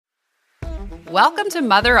Welcome to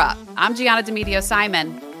Mother Up. I'm Gianna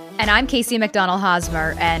Demedio-Simon. And I'm Casey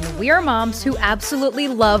McDonald-Hosmer, and we are moms who absolutely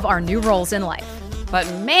love our new roles in life.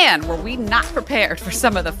 But man, were we not prepared for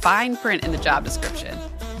some of the fine print in the job description.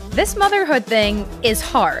 This motherhood thing is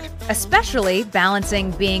hard, especially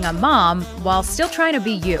balancing being a mom while still trying to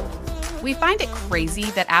be you. We find it crazy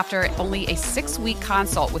that after only a 6-week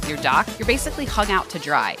consult with your doc, you're basically hung out to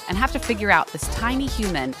dry and have to figure out this tiny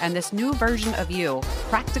human and this new version of you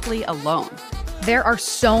practically alone. There are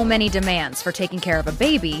so many demands for taking care of a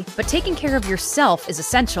baby, but taking care of yourself is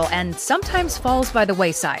essential and sometimes falls by the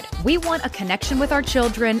wayside. We want a connection with our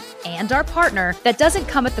children and our partner that doesn't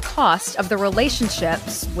come at the cost of the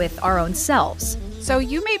relationships with our own selves. So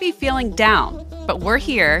you may be feeling down, but we're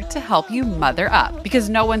here to help you mother up because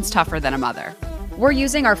no one's tougher than a mother. We're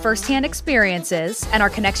using our firsthand experiences and our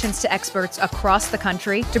connections to experts across the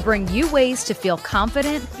country to bring you ways to feel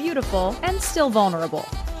confident, beautiful, and still vulnerable.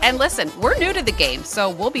 And listen, we're new to the game, so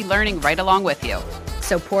we'll be learning right along with you.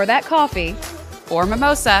 So pour that coffee or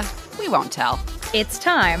mimosa, we won't tell. It's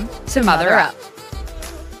time to mother up.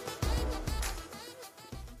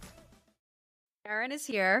 Sharon is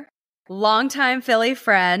here, longtime Philly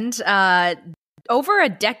friend. Over a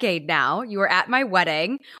decade now. You were at my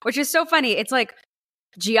wedding, which is so funny. It's like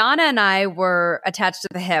Gianna and I were attached to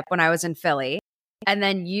the hip when I was in Philly. And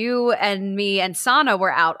then you and me and Sana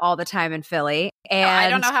were out all the time in Philly. And I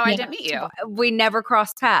don't know how I didn't meet you. We never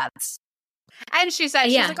crossed paths. And she said,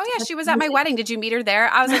 she was like, oh yeah, she was at my wedding. Did you meet her there?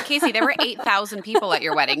 I was like, Casey, there were 8,000 people at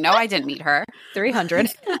your wedding. No, I didn't meet her. 300.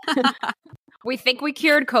 We think we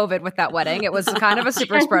cured COVID with that wedding. It was kind of a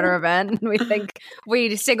super spreader event. We think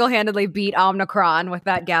we single-handedly beat Omicron with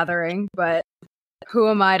that gathering, but who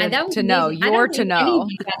am I to know? You're to know.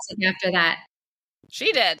 After that,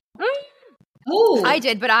 she did. Oh, I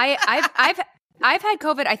did, but I've had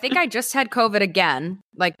COVID. I think I just had COVID again,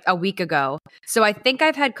 like a week ago. So I think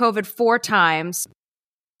I've had COVID 4 times,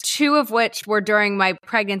 2 of which were during my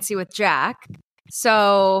pregnancy with Jack.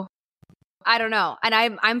 So I don't know. And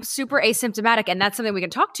I'm super asymptomatic, and that's something we can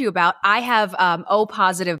talk to you about. I have O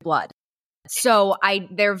positive blood. So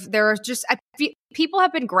there are just people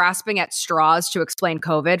have been grasping at straws to explain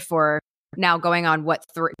COVID for now going on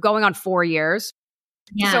 4 years.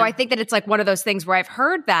 Yeah. So I think that it's like one of those things where I've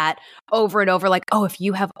heard that over and over, like, oh, if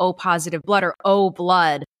you have O positive blood or O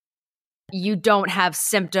blood, you don't have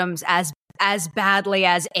symptoms as badly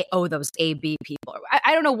as those AB people.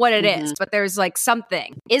 I don't know what it is, but there's like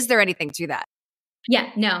something. Is there anything to that? Yeah,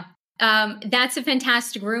 no. That's a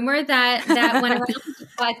fantastic rumor that went around,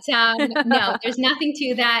 but no, there's nothing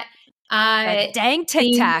to that. Dang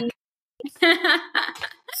Tic Tac.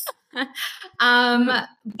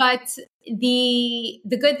 But the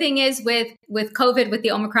good thing is with COVID, with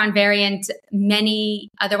the Omicron variant, many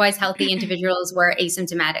otherwise healthy individuals were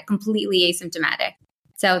asymptomatic, completely asymptomatic.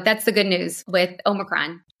 So that's the good news with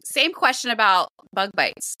Omicron. Same question about bug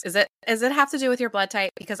bites. Does it have to do with your blood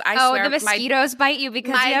type? Because I swear the mosquitoes bite you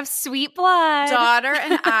because you have sweet blood. Daughter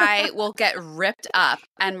and I will get ripped up,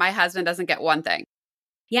 and my husband doesn't get one thing.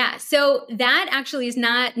 Yeah. So that actually is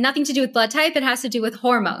nothing to do with blood type. It has to do with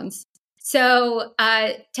hormones. So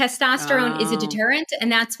testosterone is a deterrent.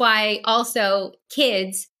 And that's why also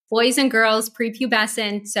kids, boys and girls,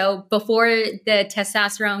 prepubescent, so before the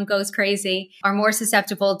testosterone goes crazy, are more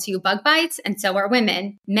susceptible to bug bites. And so are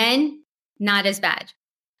women. Men, not as bad.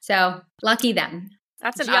 So lucky them.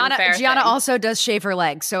 That's an unfair thing. Gianna also does shave her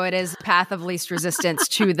legs. So it is path of least resistance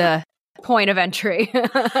to the point of entry.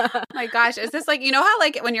 My gosh, is this like, you know how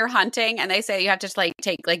like when you're hunting and they say you have to like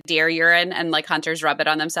take like deer urine and like hunters rub it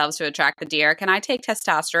on themselves to attract the deer? Can I take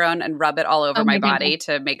testosterone and rub it all over my body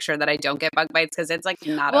to make sure that I don't get bug bites? Because it's like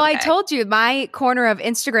not well, okay. I told you, my corner of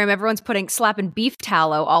Instagram, everyone's slapping beef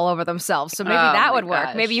tallow all over themselves. So maybe that would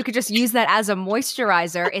work. Maybe you could just use that as a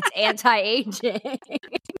moisturizer. It's anti-aging.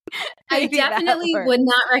 I definitely would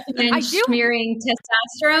not recommend smearing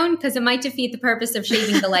testosterone because it might defeat the purpose of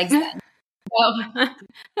shaving the legs then.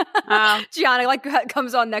 Gianna like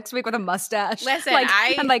comes on next week with a mustache. Listen,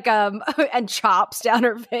 and chops down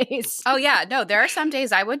her face. Oh yeah, no, there are some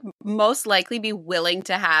days I would most likely be willing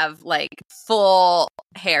to have like full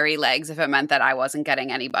hairy legs if it meant that I wasn't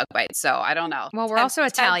getting any bug bites. So I don't know. Well, we're also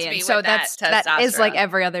Italian, so that is like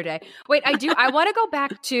every other day. Wait, I want to go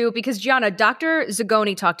back to, because Gianna, Dr.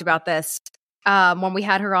 Zagoni talked about this when we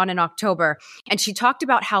had her on in October, and she talked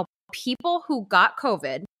about how people who got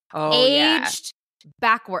COVID aged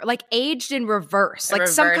backward, like aged in reverse, like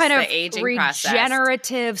some kind of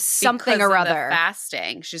regenerative something or other. The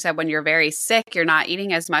fasting. She said when you're very sick, you're not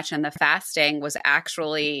eating as much, and the fasting was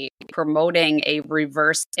actually promoting a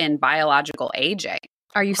reverse in biological aging.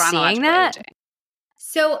 Are you seeing that? Aging.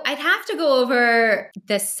 So I'd have to go over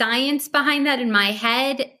the science behind that in my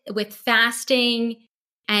head with fasting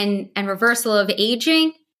and reversal of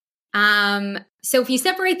aging. So if you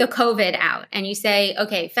separate the COVID out and you say,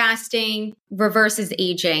 okay, fasting reverses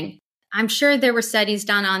aging, I'm sure there were studies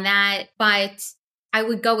done on that, but I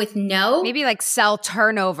would go with no. Maybe like cell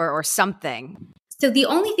turnover or something. So the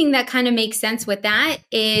only thing that kind of makes sense with that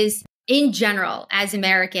is, in general, as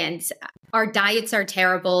Americans, our diets are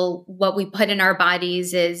terrible. What we put in our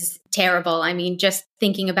bodies is terrible. I mean, just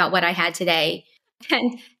thinking about what I had today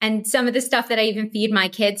and some of the stuff that I even feed my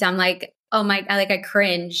kids, I'm like, oh my, I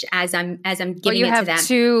cringe as I'm giving it to them. You have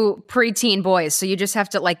 2 preteen boys, so you just have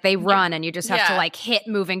to they run and you just have to hit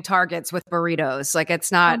moving targets with burritos. Like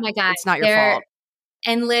it's not, oh my God, it's not your fault.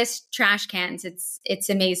 Endless trash cans. It's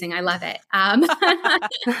amazing. I love it.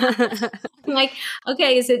 Like,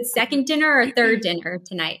 okay, is it second dinner or third dinner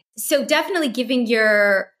tonight? So definitely giving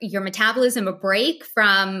your metabolism a break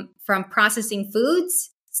from processing foods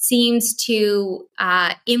seems to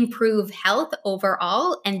improve health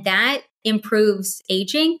overall, and that improves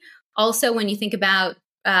aging. Also, when you think about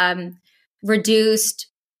reduced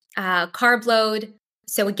carb load.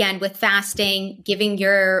 So again, with fasting, giving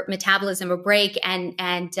your metabolism a break and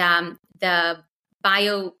the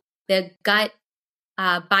gut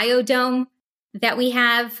biodome that we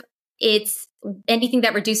have, it's anything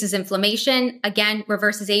that reduces inflammation, again,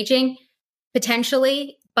 reverses aging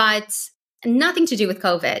potentially, but nothing to do with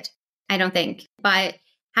COVID, I don't think. But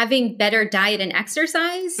having better diet and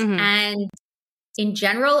exercise and in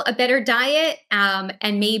general, a better diet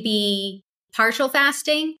and maybe partial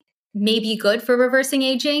fasting may be good for reversing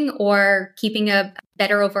aging or keeping a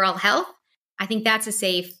better overall health. I think that's a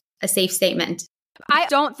safe statement. I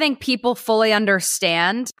don't think people fully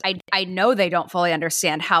understand. I know they don't fully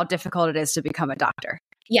understand how difficult it is to become a doctor.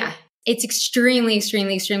 Yeah, it's extremely,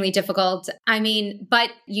 extremely, extremely difficult. I mean,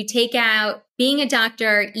 but you take out being a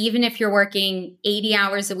doctor, even if you're working 80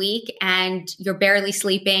 hours a week and you're barely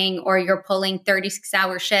sleeping or you're pulling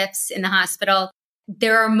 36-hour shifts in the hospital,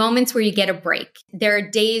 there are moments where you get a break. There are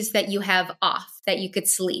days that you have off that you could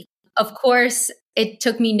sleep. Of course, it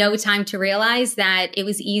took me no time to realize that it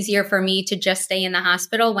was easier for me to just stay in the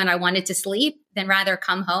hospital when I wanted to sleep than rather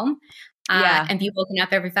come home and be woken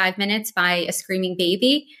up every 5 minutes by a screaming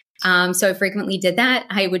baby. So I frequently did that.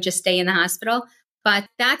 I would just stay in the hospital. But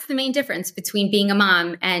that's the main difference between being a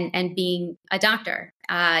mom and being a doctor,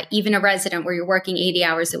 even a resident where you're working 80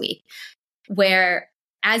 hours a week, where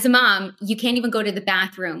as a mom, you can't even go to the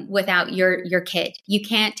bathroom without your kid. You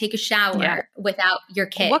can't take a shower without your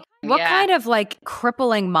kid. What kind of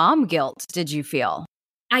crippling mom guilt did you feel?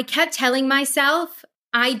 I kept telling myself,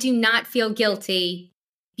 I do not feel guilty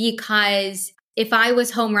because if I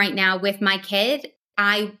was home right now with my kid,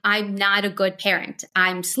 I'm not a good parent.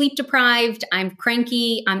 I'm sleep deprived. I'm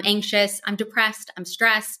cranky. I'm anxious. I'm depressed. I'm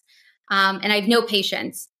stressed. And I have no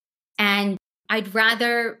patience. And I'd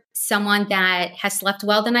rather someone that has slept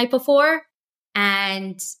well the night before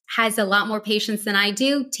and has a lot more patience than I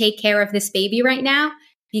do take care of this baby right now,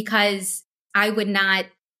 because I would not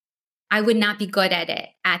be good at it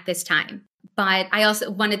at this time. But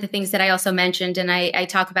one of the things that I also mentioned, and I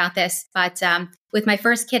talk about this, but with my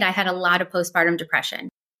first kid, I had a lot of postpartum depression,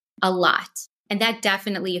 a lot. And that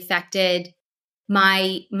definitely affected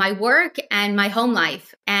my work and my home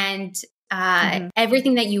life. And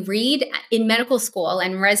everything that you read in medical school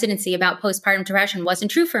and residency about postpartum depression wasn't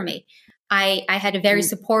true for me. I had a very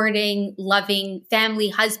supporting, loving family,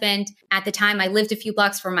 husband. At the time, I lived a few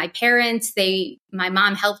blocks from my parents. My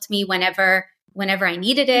mom helped me whenever I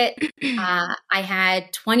needed it. I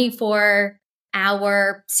had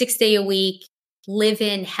 24-hour, 6-day-a-week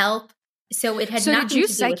live-in help. So it had nothing to do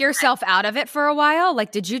with. So did you psych yourself out of it for a while?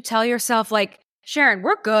 Did you tell yourself Sharon,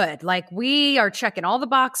 we're good. We are checking all the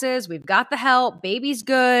boxes. We've got the help. Baby's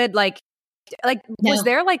good. No. Was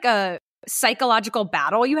there a psychological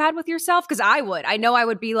battle you had with yourself? Because I know I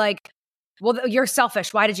would be well, you're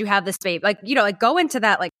selfish. Why did you have this baby? Go into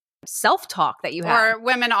that self-talk that you have. Or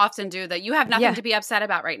women often do that. You have nothing to be upset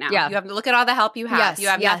about right now. Yeah. You have to look at all the help you have. Yes, you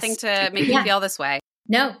have nothing to make you feel this way.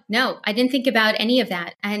 No, I didn't think about any of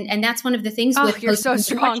that. And that's one of the things with you're so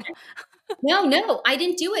strong. No, I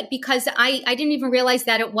didn't do it because I didn't even realize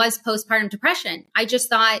that it was postpartum depression. I just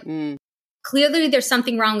thought, clearly there's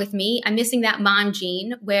something wrong with me. I'm missing that mom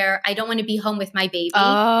gene where I don't want to be home with my baby.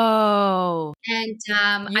 Oh. And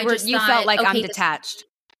you felt like I'm detached.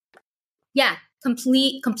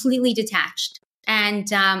 Completely detached. And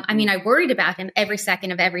I worried about him every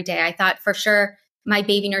second of every day. I thought for sure my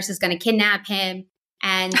baby nurse is going to kidnap him.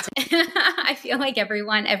 And I feel like every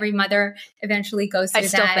mother eventually goes through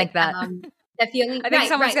that. I still think that. That feeling. I think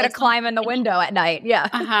someone's going to climb in the window at night.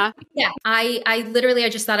 Yeah. Yeah. I literally, I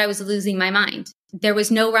just thought I was losing my mind. There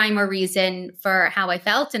was no rhyme or reason for how I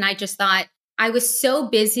felt. And I just thought I was so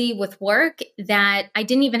busy with work that I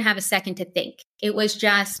didn't even have a second to think. It was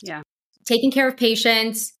just taking care of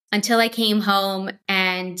patients until I came home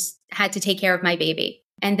and had to take care of my baby.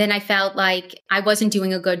 And then I felt like I wasn't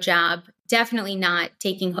doing a good job, definitely not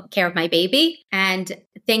taking care of my baby. And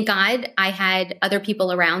thank God I had other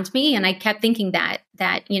people around me. And I kept thinking that,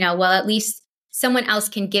 well, at least someone else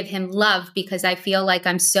can give him love because I feel like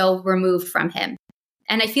I'm so removed from him.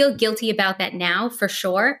 And I feel guilty about that now for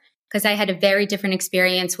sure, because I had a very different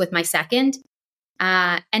experience with my second.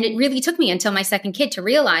 And it really took me until my second kid to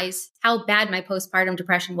realize how bad my postpartum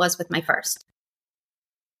depression was with my first.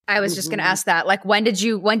 I was just going to ask that. Like, when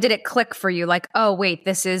did it click for you? Like, oh, wait,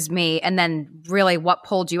 this is me. And then really what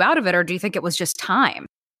pulled you out of it? Or do you think it was just time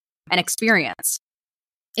and experience?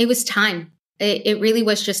 It was time. It really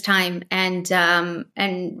was just time and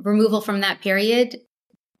removal from that period,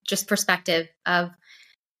 just perspective of,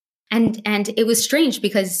 and it was strange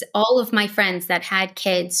because all of my friends that had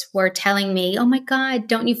kids were telling me, oh my God,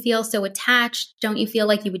 don't you feel so attached? Don't you feel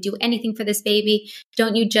like you would do anything for this baby?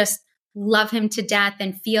 Don't you just love him to death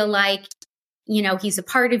and feel like, he's a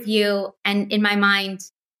part of you? And in my mind,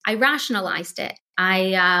 I rationalized it.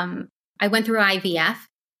 I went through IVF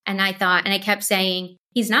and I kept saying,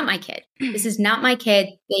 he's not my kid. This is not my kid.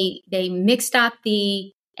 They mixed up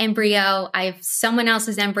the embryo. I have someone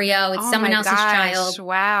else's embryo. It's someone else's child.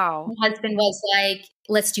 Wow. My husband was like,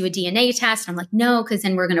 let's do a DNA test. I'm like, no, because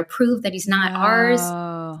then we're going to prove that he's not ours.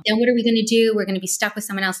 Then what are we going to do? We're going to be stuck with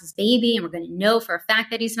someone else's baby and we're going to know for a fact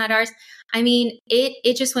that he's not ours. I mean,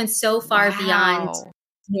 it just went so far beyond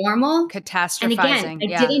normal. Catastrophizing. And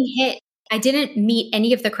again, I didn't meet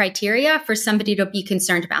any of the criteria for somebody to be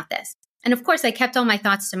concerned about this. And of course, I kept all my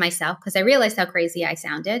thoughts to myself because I realized how crazy I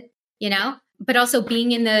sounded, but also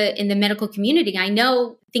being in the medical community, I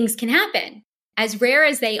know things can happen. As rare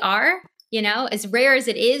as they are, as rare as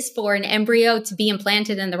it is for an embryo to be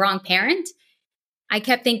implanted in the wrong parent, I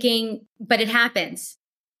kept thinking, but it happens.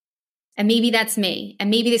 And maybe that's me.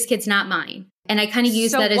 And maybe this kid's not mine. And I kind of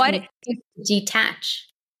use that as an detach.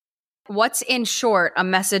 What's, in short, a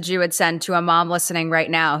message you would send to a mom listening right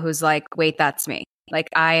now who's like, wait, that's me. Like,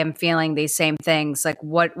 I am feeling these same things. Like,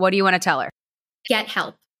 what do you want to tell her? Get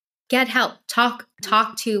help. Get help. Talk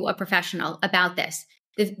to a professional about this.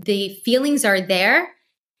 The feelings are there.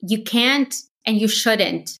 You can't and you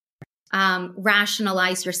shouldn't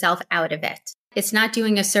rationalize yourself out of it. It's not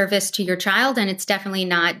doing a service to your child, and it's definitely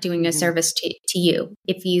not doing a service to you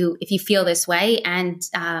if you feel this way. And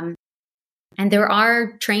there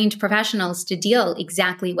are trained professionals to deal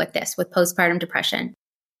exactly with this, with postpartum depression.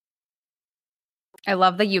 I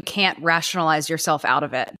love that you can't rationalize yourself out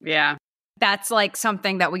of it. Yeah. That's like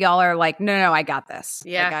something that we all are like, no, I got this.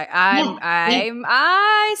 Yeah. Like,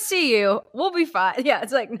 I see you. We'll be fine. Yeah.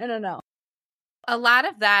 It's like, no. A lot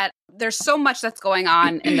of that, there's so much that's going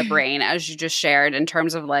on in the brain, as you just shared, in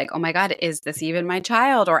terms of like, oh my God, is this even my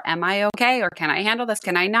child? Or am I okay? Or can I handle this?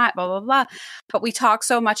 Can I not? Blah, blah, blah. But we talk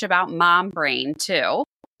so much about mom brain too,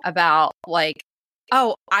 about like,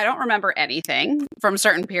 oh, I don't remember anything from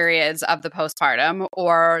certain periods of the postpartum,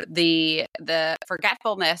 or the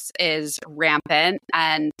forgetfulness is rampant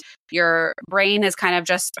and your brain is kind of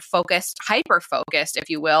just hyper-focused, if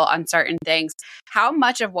you will, on certain things. How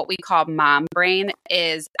much of what we call mom brain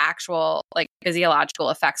is actual like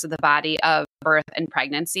physiological effects of the body of birth and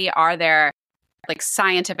pregnancy? Are there like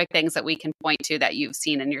scientific things that we can point to that you've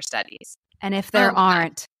seen in your studies? And if there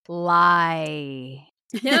aren't, lie.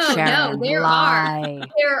 No, Sharon, there lie.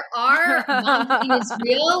 are. Mom brain is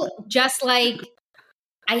real. Just like,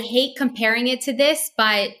 I hate comparing it to this,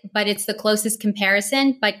 but it's the closest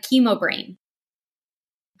comparison. But chemo brain,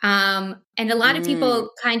 and a lot of people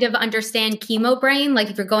kind of understand chemo brain. Like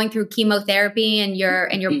if you're going through chemotherapy and your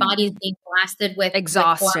body is being blasted with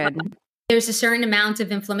exhausted. There's a certain amount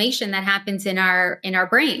of inflammation that happens in our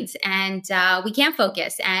brains, and we can't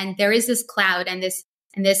focus. And there is this cloud and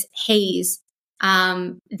this haze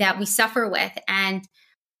that we suffer with. And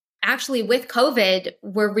actually with COVID,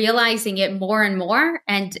 we're realizing it more and more.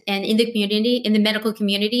 And in the community, in the medical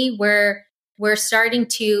community, we're starting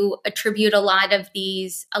to attribute a lot of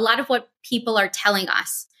what people are telling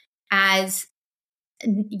us as,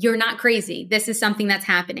 you're not crazy. This is something that's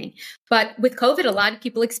happening. But with COVID, a lot of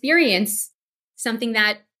people experience something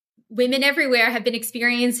that women everywhere have been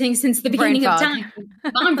experiencing since the beginning of time.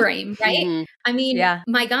 Mom brain, right? Mm-hmm. I mean,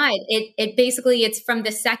 my God, it basically, it's from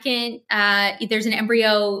the second there's an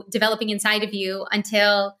embryo developing inside of you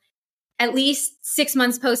until at least 6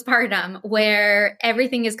 months postpartum where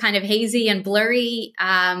everything is kind of hazy and blurry.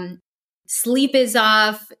 Sleep is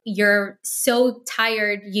off. You're so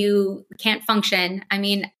tired you can't function. I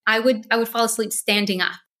mean, I would fall asleep standing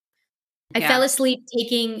up. I fell asleep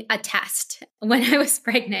taking a test when I was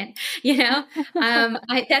pregnant.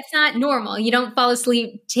 That's not normal. You don't fall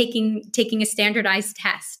asleep taking a standardized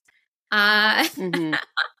test.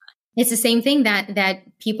 It's the same thing that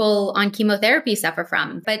people on chemotherapy suffer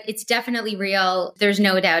from, but it's definitely real. There's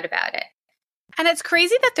no doubt about it. And it's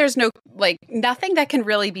crazy that there's nothing that can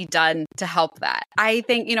really be done to help that. I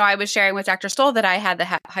think, I was sharing with Dr. Stoll that I had the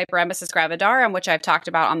hyperemesis gravidarum, which I've talked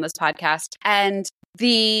about on this podcast. And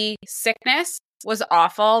the sickness was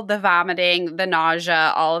awful, the vomiting, the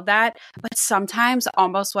nausea, all of that. But sometimes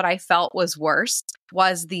almost what I felt was worse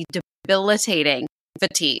was the debilitating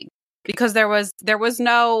fatigue, because there was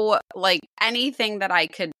no anything that I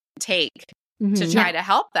could take to try to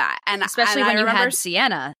help that. And especially when you had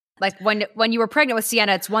Sienna. Like when you were pregnant with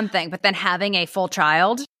Sienna, it's one thing, but then having a full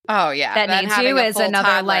child. Oh, yeah. That needs you is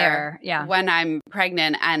another layer. Yeah. When I'm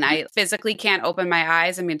pregnant and I physically can't open my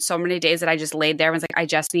eyes. I mean, so many days that I just laid there and was like, I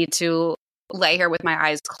just need to lay here with my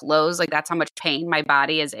eyes closed. Like, that's how much pain my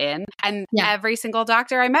body is in. And every single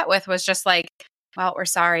doctor I met with was just like, well, we're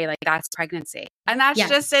sorry. Like, that's pregnancy. And that's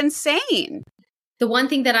just insane. The one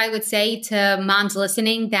thing that I would say to moms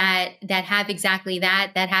listening that have exactly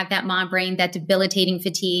that have that mom brain, that debilitating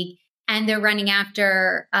fatigue, and they're running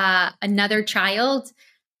after another child,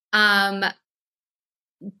 cut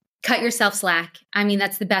yourself slack. I mean,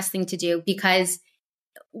 that's the best thing to do, because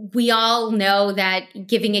we all know that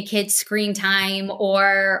giving a kid screen time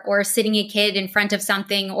or sitting a kid in front of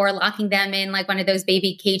something or locking them in like one of those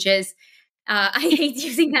baby cages. I hate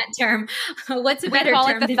using that term. What's a better term? We call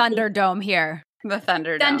it the Thunderdome here. The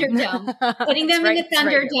Thunderdome. Putting them in the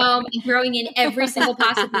Thunderdome and throwing in every single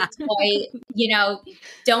possible toy.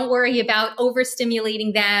 Don't worry about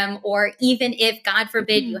overstimulating them, or even if, God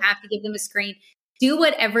forbid, you have to give them a screen. Do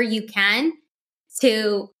whatever you can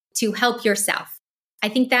to help yourself. I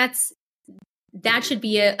think that should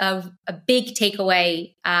be a big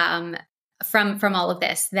takeaway from all of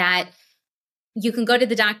this, that you can go to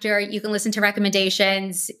the doctor, you can listen to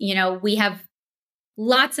recommendations. We have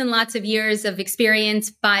lots and lots of years of experience,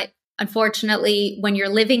 but unfortunately, when you're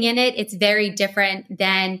living in it, it's very different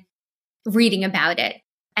than reading about it.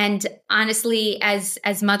 And honestly, as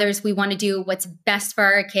mothers, we want to do what's best for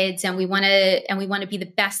our kids, and we want to be the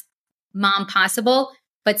best mom possible.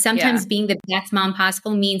 But sometimes being the best mom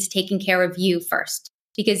possible means taking care of you first,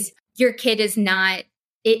 because your kid is not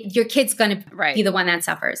it. Your kid's going to be the one that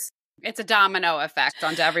suffers. It's a domino effect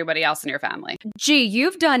onto everybody else in your family. Gee,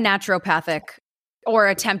 you've done naturopathic or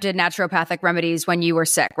attempted naturopathic remedies when you were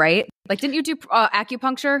sick, right? Like, didn't you do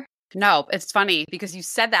acupuncture? No, it's funny because you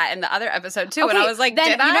said that in the other episode too. Okay, and I was like, then,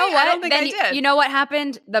 did I? You know what? I don't think I did. You know what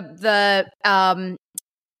happened? The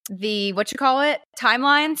what you call it?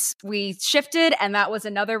 Timelines. We shifted, and that was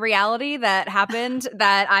another reality that happened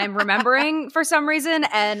that I'm remembering for some reason.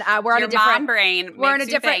 And we're on a different mom brain. We're in a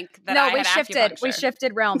different. No, we shifted. We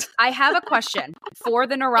shifted realms. I have a question for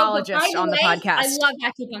the neurologist on the podcast. I love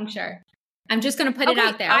acupuncture. I'm just going to put it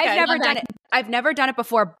out there. I've never done it. I've never done it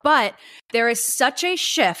before, but there is such a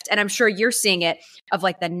shift, and I'm sure you're seeing it, of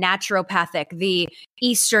like the naturopathic, the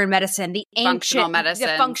Eastern medicine, the functional ancient medicine,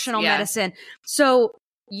 the functional medicine. So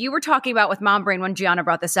you were talking about with Mom Brain when Gianna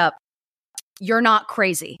brought this up. You're not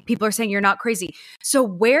crazy. People are saying you're not crazy. So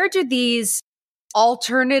where do these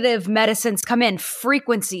alternative medicines come in?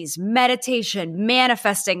 Frequencies, meditation,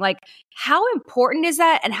 manifesting. Like, how important is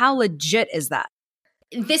that, and how legit is that?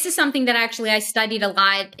 This is something that actually I studied a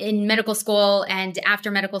lot in medical school and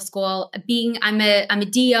after medical school. I'm a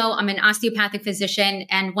DO, I'm an osteopathic physician.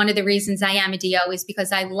 And one of the reasons I am a DO is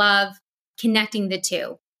because I love connecting the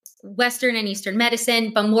two, Western and Eastern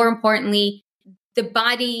medicine, but more importantly, the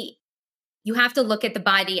body. You have to look at the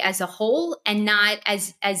body as a whole and not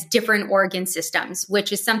as different organ systems,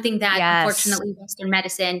 which is something that unfortunately Western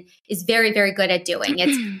medicine is very, very good at doing.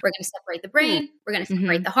 It's we're going to separate the brain, we're going to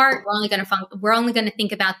separate the heart, we're only going to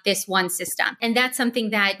think about this one system, and that's something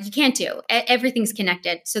that you can't do. Everything's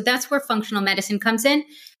connected, so that's where functional medicine comes in,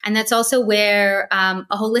 and that's also where a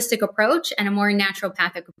holistic approach and a more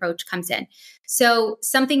naturopathic approach comes in. So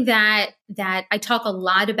something that I talk a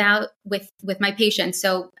lot about with my patients.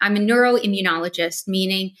 So I'm a neuroimmunologist,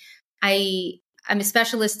 meaning I'm a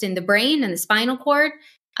specialist in the brain and the spinal cord,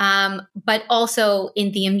 but also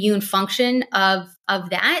in the immune function of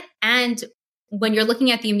that. And when you're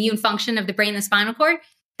looking at the immune function of the brain and the spinal cord,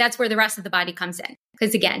 that's where the rest of the body comes in.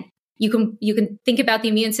 Because again, you can think about the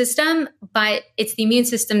immune system, but it's the immune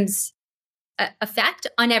system's effect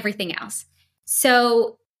on everything else.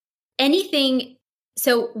 So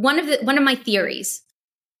one of my theories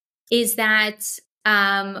is that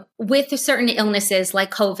with certain illnesses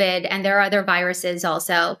like COVID, and there are other viruses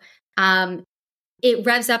also, it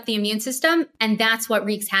revs up the immune system, and that's what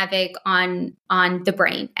wreaks havoc on the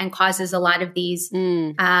brain and causes a lot of these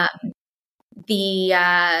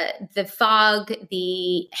the fog,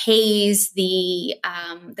 the haze, the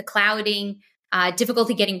clouding,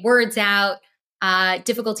 difficulty getting words out,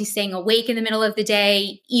 difficulty staying awake in the middle of the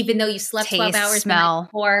day, even though you slept 12 hours the night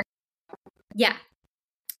before. Yeah.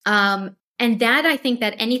 And that, I think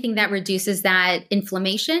that anything that reduces that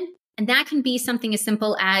inflammation, and that can be something as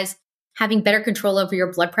simple as having better control over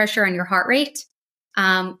your blood pressure and your heart rate,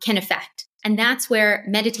 can affect. And that's where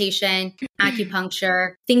meditation,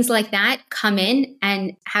 acupuncture, things like that come in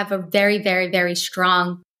and have a very, very, very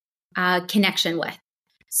strong connection with.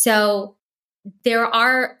 So there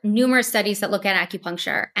are numerous studies that look at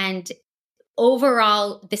acupuncture, and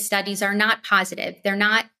overall, the studies are not positive.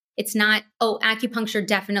 It's not, oh, acupuncture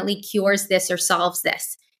definitely cures this or solves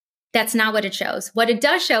this. That's not what it shows. What it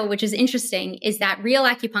does show, which is interesting, is that real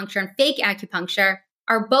acupuncture and fake acupuncture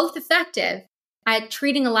are both effective at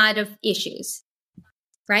treating a lot of issues,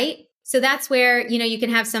 right? So that's where, you can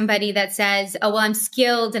have somebody that says, oh, well, I'm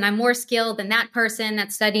skilled and I'm more skilled than that person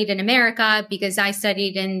that studied in America because I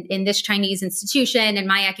studied in this Chinese institution and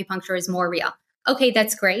my acupuncture is more real. Okay,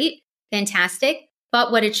 that's great. Fantastic.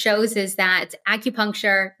 But what it shows is that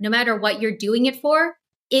acupuncture, no matter what you're doing it for,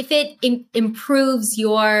 if it improves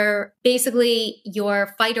your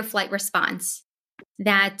fight or flight response,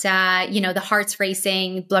 that, the heart's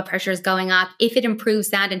racing, blood pressure is going up, if it improves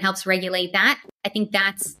that and helps regulate that, I think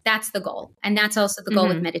that's the goal. And that's also the goal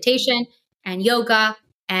with meditation and yoga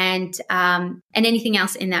and anything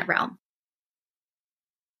else in that realm.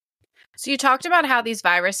 So you talked about how these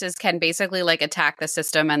viruses can basically attack the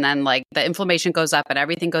system, and then the inflammation goes up and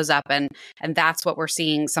everything goes up, and that's what we're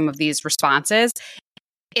seeing some of these responses.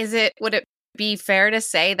 Would it be fair to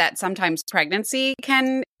say that sometimes pregnancy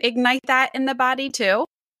can ignite that in the body too?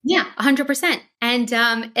 Yeah, 100%. And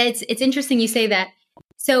it's interesting you say that.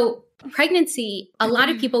 So pregnancy, a lot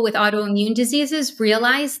of people with autoimmune diseases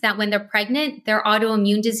realize that when they're pregnant, their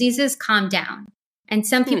autoimmune diseases calm down. And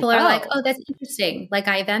some people are like, oh, that's interesting. Like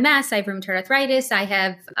I have MS, I have rheumatoid arthritis, I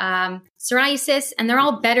have psoriasis, and they're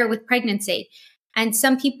all better with pregnancy. And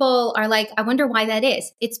some people are like, I wonder why that is.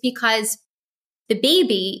 It's because the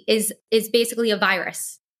baby is basically a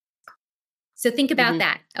virus. So think about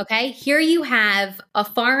that, okay? Here you have a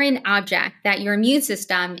foreign object that your immune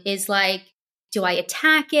system is like, do I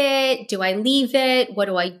attack it? Do I leave it? What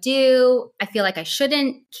do I do? I feel like I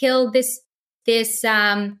shouldn't kill this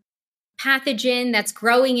pathogen that's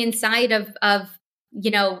growing inside of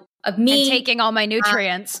me. And taking all my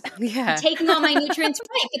nutrients. Taking all my nutrients,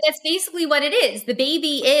 right. But that's basically what it is. The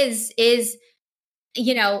baby is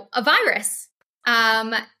a virus.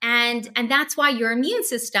 And that's why your immune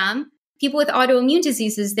system, people with autoimmune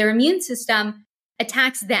diseases, their immune system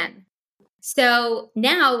attacks them. So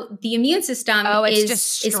now the immune system is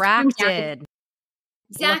distracted.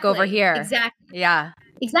 Exactly. Look over here. Exactly. Yeah.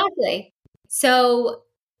 Exactly. So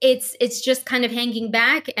it's just kind of hanging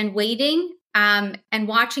back and waiting, and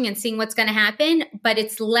watching and seeing what's going to happen, but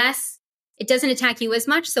it doesn't attack you as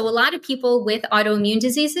much. So a lot of people with autoimmune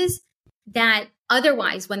diseases that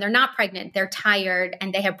otherwise, when they're not pregnant, they're tired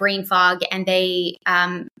and they have brain fog and they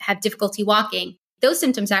have difficulty walking, those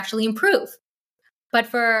symptoms actually improve. But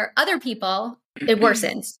for other people, it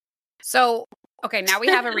worsens. So, okay, now we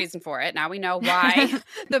have a reason for it. Now we know why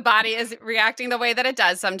the body is reacting the way that it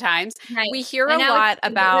does sometimes. Right. We hear a lot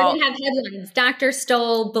about... We're going to have headlines. Dr.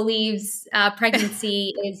 Stoll believes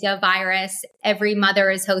pregnancy is a virus. Every mother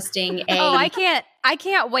is hosting a... Oh, I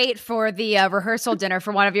can't wait for the rehearsal dinner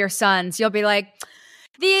for one of your sons. You'll be like,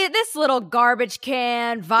 this little garbage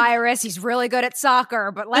can virus, he's really good at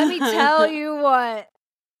soccer, but let me tell you what.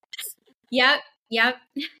 Yep.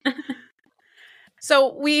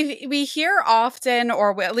 So we hear often,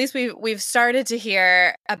 or at least we've started to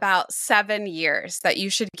hear about 7 years, that you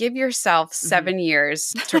should give yourself 7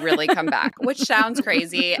 years to really come back, which sounds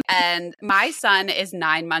crazy. And my son is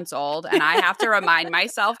 9 months old, and I have to remind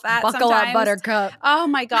myself that Buckle sometimes. up, Buttercup. Oh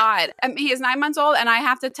my God. He is 9 months old, and I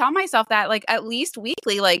have to tell myself that at least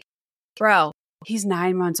weekly, bro, he's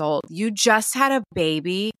 9 months old. You just had a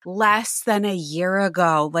baby less than a year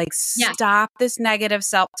ago. Stop this negative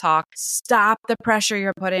self-talk. Stop the pressure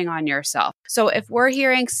you're putting on yourself. So if we're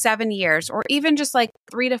hearing 7 years, or even just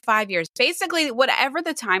 3 to 5 years, basically whatever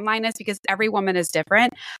the timeline is, because every woman is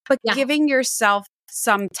different, but giving yourself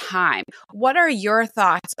some time. What are your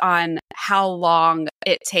thoughts on how long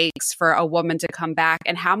it takes for a woman to come back,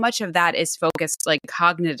 and how much of that is focused like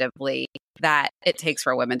cognitively that it takes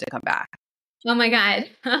for women to come back? Oh my God.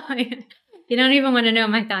 You don't even want to know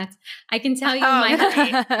my thoughts. I can tell you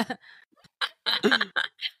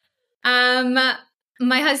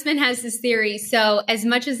my husband has this theory. So as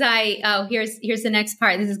much as here's the next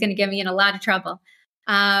part. This is going to get me in a lot of trouble.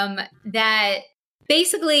 That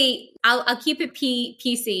basically, I'll keep it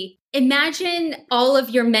PC. Imagine all of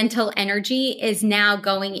your mental energy is now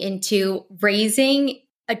going into raising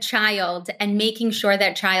a child and making sure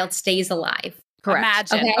that child stays alive.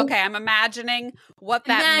 Correct. Imagine. Okay, I'm imagining what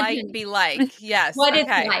that might be like. Yes. What it's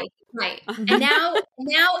like. Right. And now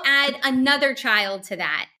add another child to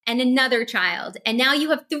that, and another child. And now you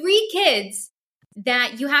have 3 kids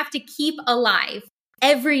that you have to keep alive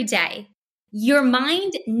every day. Your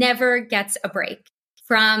mind never gets a break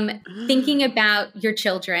from thinking about your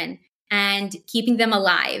children and keeping them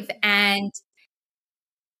alive. And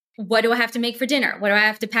what do I have to make for dinner? What do I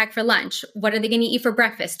have to pack for lunch? What are they going to eat for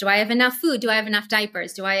breakfast? Do I have enough food? Do I have enough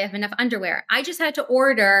diapers? Do I have enough underwear? I just had to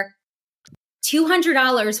order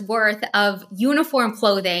 $200 worth of uniform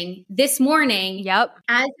clothing this morning. Yep.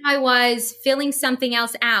 As I was filling something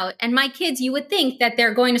else out. And my kids, you would think that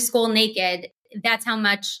they're going to school naked. That's how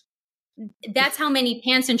many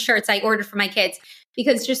pants and shirts I ordered for my kids,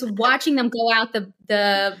 because just watching them go out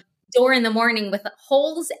the door in the morning with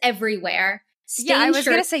holes everywhere. Yeah, I was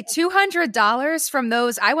going to say $200 from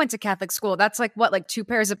those. I went to Catholic school. That's like 2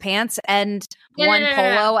 pairs of pants and one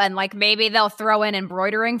polo. And like maybe they'll throw in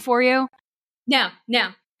embroidering for you. No.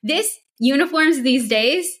 This uniforms these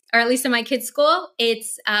days, or at least in my kids' school,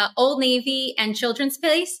 it's Old Navy and Children's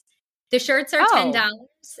Place. The shirts are $10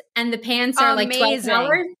 and the pants are like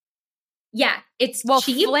 $12. Yeah, it's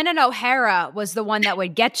cheap. Flynn and O'Hara was the one that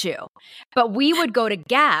would get you. But we would go to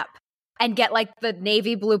Gap and get like the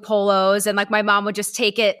navy blue polos, and like my mom would just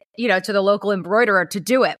take it, to the local embroiderer to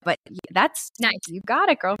do it. But that's nice. You got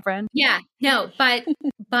it, girlfriend. Yeah, no, but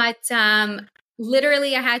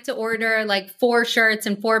literally I had to order like 4 shirts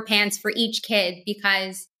and 4 pants for each kid,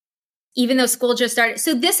 because even though school just started.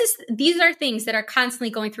 So these are things that are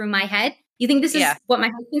constantly going through my head. You think this is what my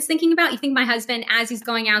husband's thinking about? You think my husband, as he's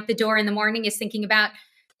going out the door in the morning, is thinking about,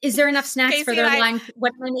 is there enough snacks for their lunch?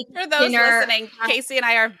 What do I make for those dinner? Listening, Casey and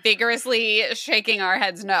I are vigorously shaking our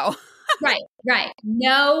heads no. Right.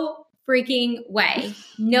 No freaking way.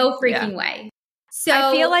 No freaking way. So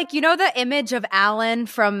I feel like, the image of Alan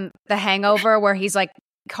from The Hangover where he's like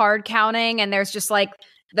card counting and there's just like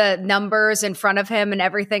the numbers in front of him and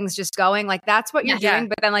everything's just going, like that's what you're doing.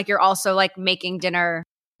 But then like you're also like making dinner.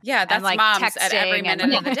 Yeah, that's like moms at every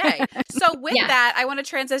minute of the day. So with that, I want to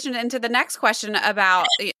transition into the next question about,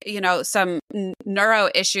 some neuro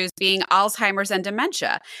issues being Alzheimer's and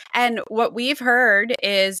dementia. And what we've heard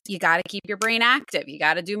is you got to keep your brain active. You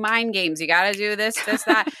got to do mind games. You got to do this,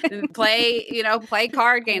 that, play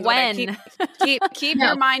card games. When? Keep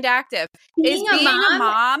your mind active. Being a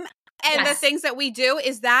mom and the things that we do,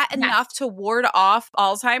 is that enough to ward off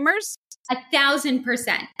Alzheimer's?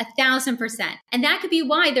 1,000%. And that could be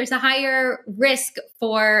why there's a higher risk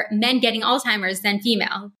for men getting Alzheimer's than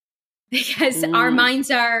female, because our minds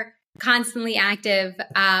are constantly active.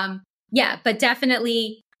 But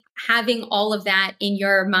definitely having all of that in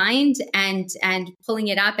your mind and pulling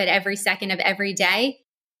it up at every second of every day.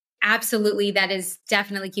 Absolutely. That is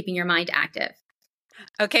definitely keeping your mind active.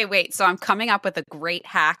 Okay, wait. So I'm coming up with a great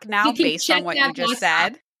hack now based on what you just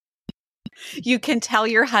said. You can tell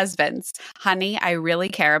your husbands, honey, I really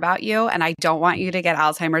care about you and I don't want you to get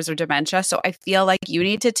Alzheimer's or dementia. So I feel like you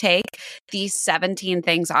need to take these 17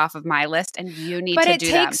 things off of my list and you need to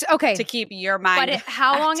do them to keep your mind But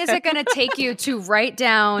how long is it going to take you to write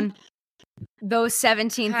down those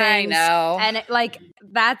 17 things? I know. And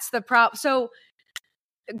that's the problem. So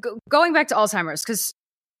going back to Alzheimer's, because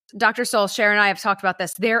Dr. Stoll, Sharon and I have talked about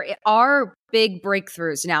this. There are big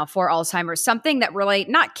breakthroughs now for Alzheimer's, something that really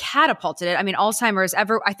not catapulted it. I mean, Alzheimer's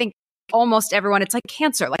I think almost everyone, it's like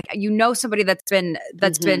cancer. Like, somebody that's been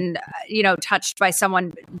touched by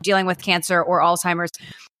someone dealing with cancer or Alzheimer's,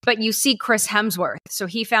 but you see Chris Hemsworth. So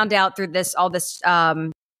he found out through all this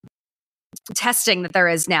testing that there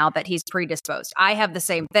is now that he's predisposed. I have the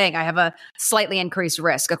same thing. I have a slightly increased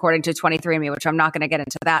risk according to 23andMe, which I'm not going to get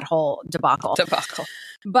into that whole debacle.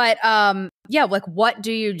 But what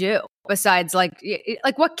do you do besides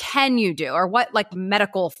what can you do, or what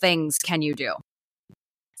medical things can you do?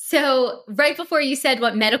 So right before you said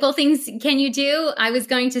what medical things can you do, I was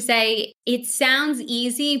going to say it sounds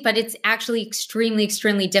easy, but it's actually extremely,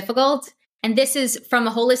 extremely difficult. And this is from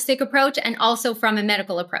a holistic approach and also from a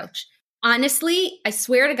medical approach. honestly, I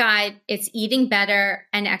swear to God, it's eating better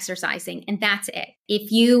and exercising. And that's it.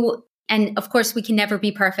 And of course, we can never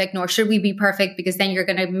be perfect, nor should we be perfect, because then you're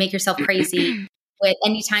going to make yourself crazy with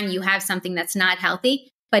anytime you have something that's not healthy.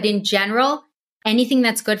 But in general, anything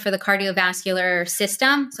that's good for the cardiovascular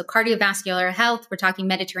system. So cardiovascular health, we're talking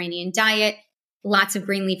Mediterranean diet, lots of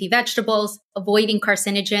green leafy vegetables, avoiding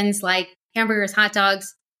carcinogens like hamburgers, hot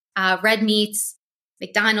dogs, red meats,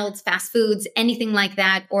 McDonald's, fast foods, anything like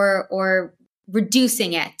that, or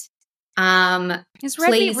reducing it. Is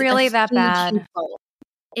red meat really that bad?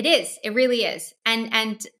 It is. It really is.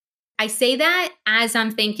 And I say that as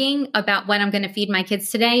I'm thinking about what I'm going to feed my kids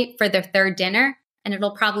today for their third dinner, and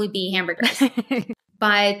it'll probably be hamburgers.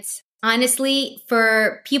 But honestly,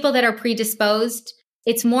 for people that are predisposed,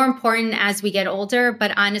 it's more important as we get older.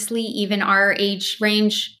 But honestly, even our age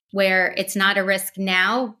range where it's not a risk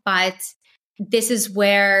now, but this is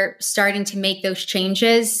where starting to make those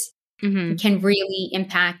changes can really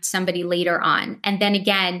impact somebody later on. And then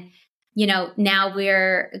again, now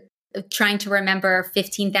we're trying to remember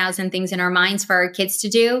 15,000 things in our minds for our kids to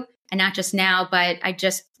do. And not just now, but I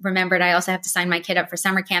just remembered I also have to sign my kid up for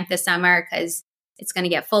summer camp this summer because it's going to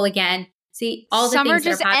get full again. See, all the summer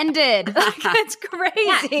things just ended. That's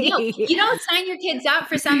crazy. Yeah, you don't sign your kids up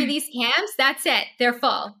for some of these camps. That's it. They're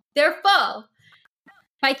full. They're full.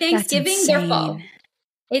 By Thanksgiving, they're full.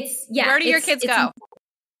 Where do your kids go?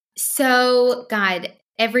 So, God,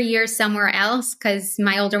 every year somewhere else, because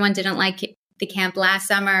my older one didn't like the camp last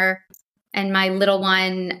summer. And my little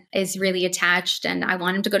one is really attached, and I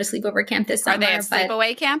want him to go to sleepover camp this summer. Are they at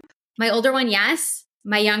sleepaway camp? My older one, yes.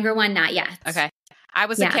 My younger one, not yet. Okay. I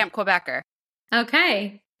was a Camp Quebecer.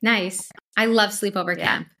 Okay. Nice. I love sleepover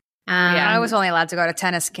camp. I was only allowed to go to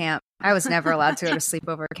tennis camp. I was never allowed to go to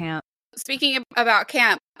sleepover camp. Speaking about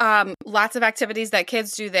camp, lots of activities that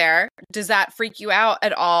kids do there. Does that freak you out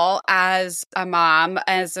at all as a mom,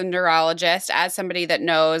 as a neurologist, as somebody that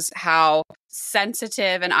knows how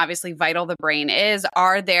sensitive and obviously vital the brain is?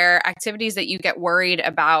 Are there activities that you get worried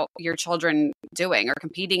about your children doing or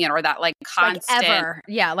competing in, or that like constant? Like ever.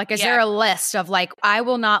 Yeah. Like, is there a list of like, I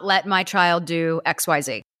will not let my child do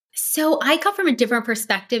XYZ? So I come from a different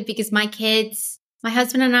perspective because my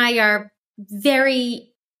husband and I are very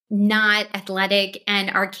not athletic,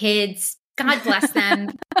 and our kids, God bless them,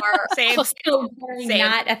 are also very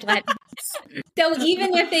not athletic. So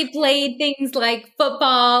even if they played things like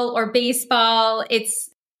football or baseball,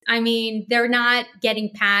 they're not getting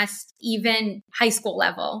past even high school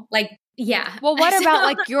level. Like, yeah. Well, what about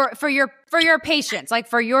like for your patients, like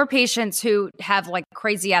for your patients who have like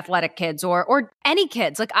crazy athletic kids or any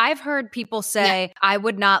kids? Like I've heard people say, I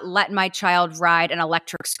would not let my child ride an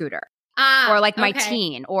electric scooter. Or like my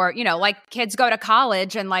teen, or, like kids go to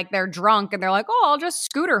college and like they're drunk and they're like, oh, I'll just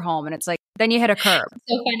scooter home. And it's like, then you hit a curb.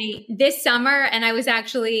 So funny. This summer, and I was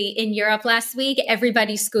actually in Europe last week,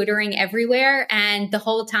 everybody's scootering everywhere. And the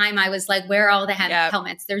whole time I was like, where are all the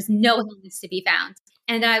helmets? There's no helmets to be found.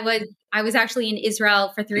 And I was actually in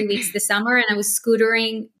Israel for 3 weeks this summer, and I was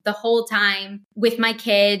scootering the whole time with my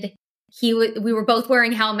kid. We were both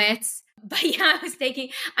wearing helmets. But yeah, I was thinking,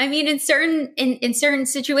 in certain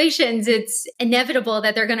situations, it's inevitable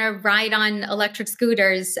that they're going to ride on electric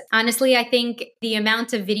scooters. Honestly, I think the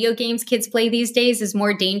amount of video games kids play these days is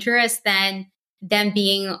more dangerous than them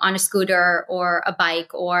being on a scooter or a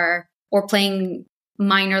bike or playing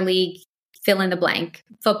minor league, fill in the blank,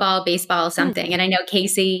 football, baseball, something. And I know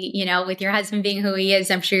Casey, with your husband being who he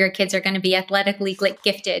is, I'm sure your kids are going to be athletically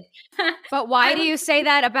gifted. But why do you say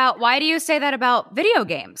that about video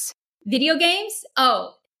games? Video games?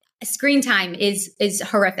 Oh, screen time is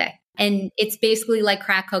horrific. And it's basically like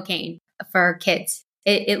crack cocaine for kids.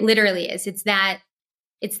 It literally is. It's that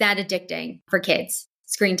addicting for kids,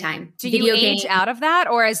 screen time. Do you age out of that,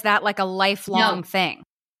 or is that like a lifelong thing?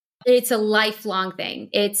 It's a lifelong thing.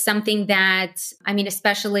 It's something that,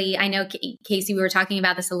 especially, I know, Casey, we were talking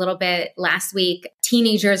about this a little bit last week.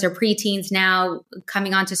 Teenagers or preteens now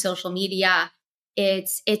coming onto social media.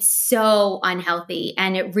 It's so unhealthy,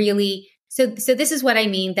 and it really, so this is what I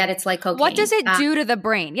mean, that it's like cocaine. What does it do to the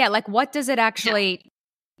brain? Yeah. Like what does it actually,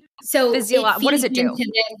 so what does it do?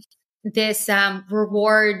 This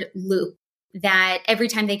reward loop that every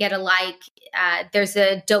time they get a like, there's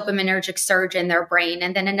a dopaminergic surge in their brain,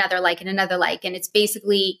 and then another like and another like. And it's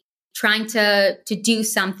basically trying to do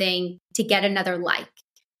something to get another like.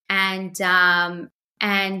 And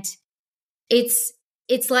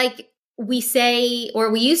it's like, we say,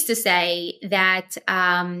 or we used to say that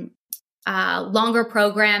longer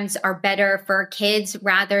programs are better for kids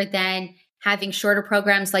rather than having shorter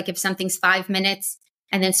programs. Like if something's 5 minutes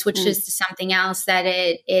and then switches to something else, that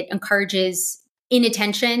it encourages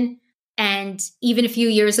inattention And even a few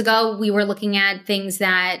years ago, we were looking at things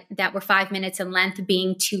that were 5 minutes in length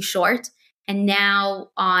being too short. And now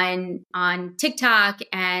on TikTok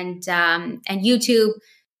and YouTube,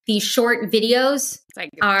 these short videos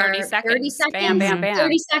are 30 seconds. 30 seconds. Bam, bam, bam.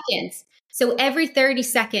 30 seconds. So every 30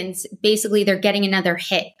 seconds, basically, they're getting another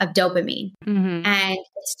hit of dopamine. Mm-hmm. And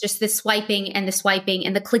it's just the swiping and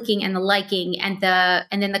the clicking and the liking and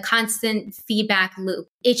then the constant feedback loop.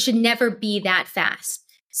 It should never be that fast.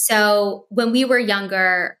 So when we were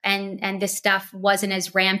younger and this stuff wasn't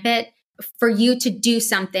as rampant, for you to do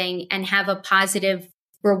something and have a positive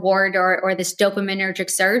reward or this dopaminergic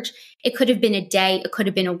surge, it could have been a day, it could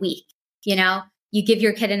have been a week. You give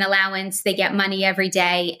your kid an allowance, they get money every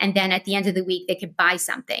day, and then at the end of the week, they could buy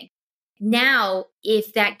something. Now,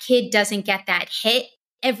 if that kid doesn't get that hit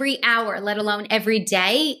every hour, let alone every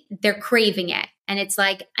day, they're craving it. And it's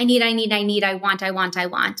like, I need, I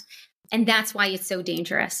want. And that's why it's so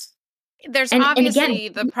dangerous. There's obviously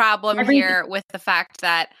the problem here with the fact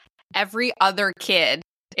that every other kid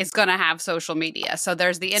is going to have social media. So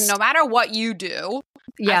there's no matter what you do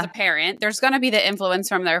as a parent, there's going to be the influence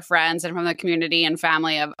from their friends and from the community and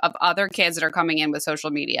family of other kids that are coming in with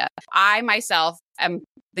social media. I myself am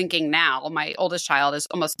thinking now, my oldest child is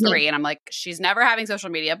almost 3 and I'm like, she's never having social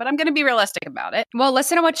media, but I'm going to be realistic about it. Well,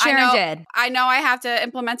 listen to what Sharon did. I know I have to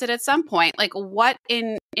implement it at some point. Like, what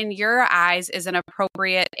in your eyes is an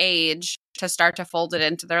appropriate age to start to fold it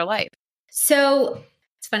into their life? So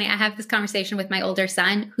it's funny. I have this conversation with my older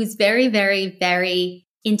son, who's very, very, very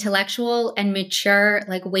intellectual and mature,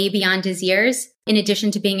 like way beyond his years, in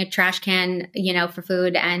addition to being a trash can, for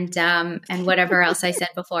food and whatever else I said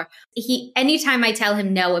before. Anytime I tell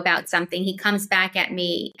him no about something, he comes back at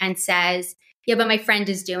me and says, yeah, but my friend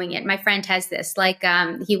is doing it. My friend has this,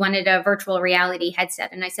 he wanted a virtual reality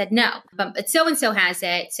headset. And I said, no, but so-and-so has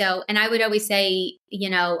it. So, and I would always say,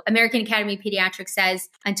 American Academy of Pediatrics says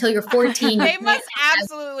until you're 14. They must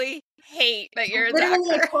absolutely hate that you're a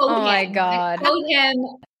doctor. My God. I quote him,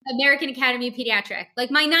 American Academy of Pediatrics.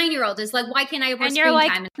 Like my 9-year-old is like, why can't I have more screen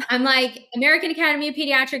time? I'm like, American Academy of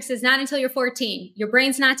Pediatrics is not until you're 14. Your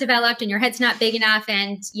brain's not developed and your head's not big enough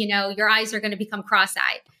and, your eyes are going to become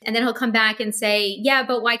cross-eyed. And then he'll come back and say, yeah,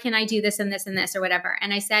 but why can't I do this and this and this or whatever?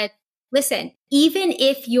 And I said, listen, even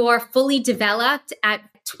if you're fully developed at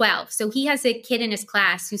 12, so he has a kid in his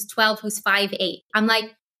class who's 12, who's 5'8". I'm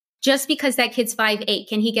like, just because that kid's 5'8",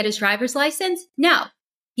 can he get his driver's license? No.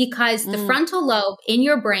 Because the frontal lobe in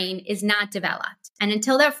your brain is not developed. And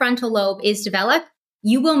until that frontal lobe is developed,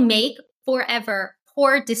 you will make forever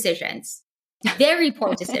poor decisions, very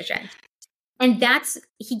poor decisions. And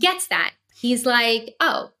he gets that. He's like,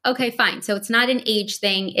 oh, okay, fine. So it's not an age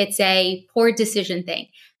thing. It's a poor decision thing.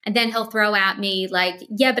 And then he'll throw at me like,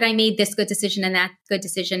 yeah, but I made this good decision and that good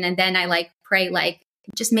decision. And then I pray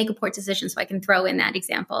just make a poor decision so I can throw in that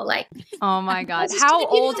example. Oh my God. How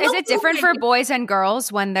old is it different for boys and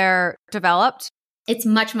girls when they're developed? It's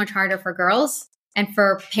much, much harder for girls and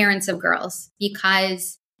for parents of girls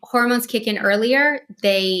because hormones kick in earlier.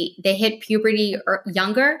 They hit puberty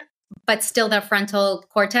younger, but still their frontal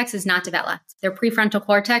cortex is not developed. Their prefrontal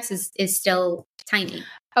cortex is still tiny.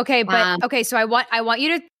 Okay. But so I want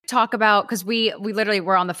you to talk about, because we literally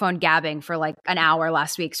were on the phone gabbing for like an hour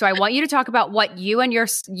last week. So I want you to talk about what you and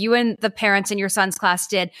the parents in your son's class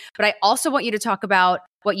did. But I also want you to talk about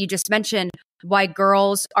what you just mentioned, why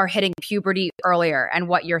girls are hitting puberty earlier and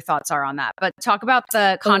what your thoughts are on that. But talk about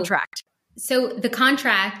the contract. So the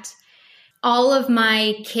contract, all of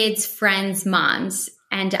my kids' friends' moms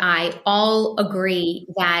and I all agree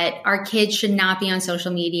that our kids should not be on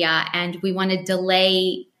social media and we want to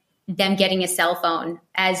delay them getting a cell phone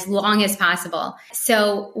as long as possible.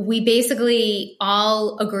 So we basically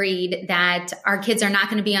all agreed that our kids are not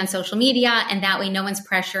going to be on social media and that way no one's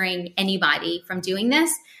pressuring anybody from doing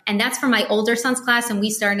this. And that's for my older son's class. And we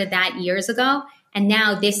started that years ago. And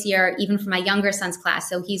now this year, even for my younger son's class,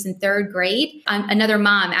 so he's in 3rd grade, another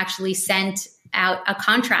mom actually sent out a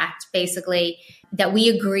contract basically that we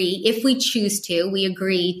agree, if we choose to, we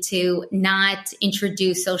agree to not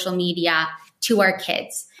introduce social media to our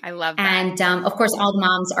kids. I love that. And of course, all the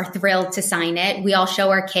moms are thrilled to sign it. We all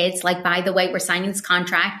show our kids, by the way, we're signing this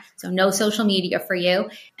contract, so no social media for you.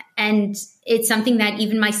 And it's something that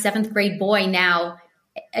even my 7th grade boy now,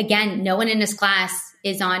 again, no one in his class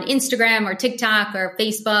is on Instagram or TikTok or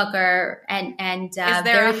Facebook is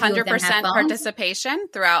there 100% participation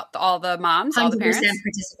throughout all the moms, all the parents? 100%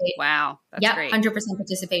 participate. Wow, that's great. 100%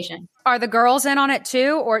 participation. Are the girls in on it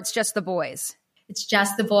too, or it's just the boys? It's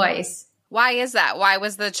just the boys. Why is that? Why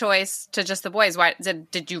was the choice to just the boys? Why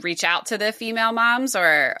did you reach out to the female moms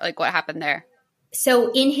or what happened there?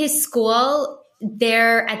 So in his school,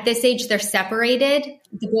 they're at this age, they're separated,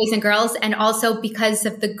 the boys and girls. And also because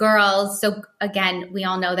of the girls. So again, we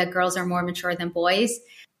all know that girls are more mature than boys.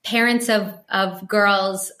 Parents of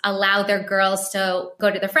girls allow their girls to go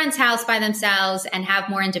to their friend's house by themselves and have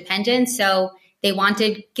more independence. So they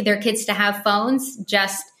wanted their kids to have phones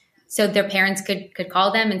just so their parents could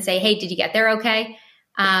call them and say, hey, did you get there okay?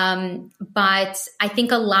 But I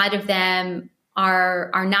think a lot of them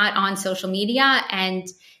are not on social media, and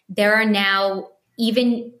there are now,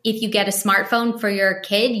 even if you get a smartphone for your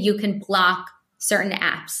kid, you can block certain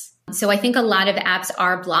apps. So I think a lot of apps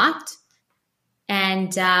are blocked, and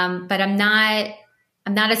but I'm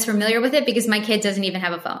not as familiar with it because my kid doesn't even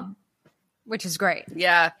have a phone, which is great.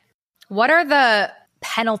 Yeah. What are the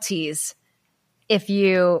penalties if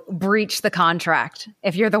you breach the contract,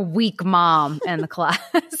 if you're the weak mom in the class?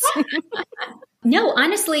 No,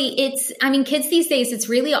 honestly, kids these days, it's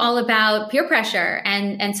really all about peer pressure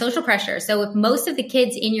and social pressure. So if most of the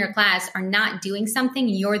kids in your class are not doing something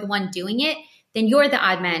and you're the one doing it, then you're the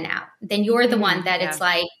odd man out. Then you're the one that it's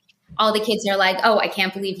like, all the kids are like, oh, I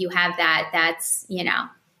can't believe you have that. That's,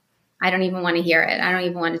 I don't even want to hear it. I don't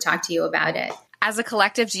even want to talk to you about it. As a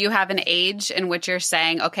collective, do you have an age in which you're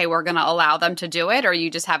saying, okay, we're going to allow them to do it, or you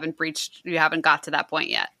just haven't got to that point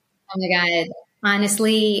yet? Oh my God.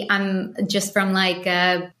 Honestly, I'm just from like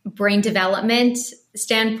a brain development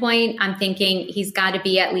standpoint, I'm thinking he's got to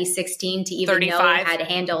be at least 16 to even 35. Know how to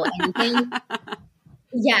handle anything.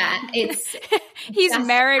 Yeah, he's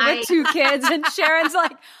married with 2 kids, and Sharon's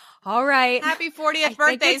like, all right. Happy 40th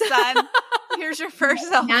birthday, son. Here's your first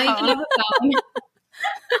cell phone. Now you can have a phone.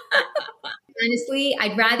 Honestly,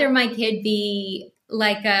 I'd rather my kid be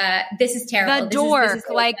like this is terrible. The dork,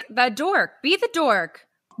 the dork. Be the dork.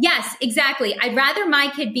 Yes, exactly. I'd rather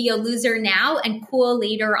my kid be a loser now and cool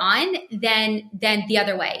later on than the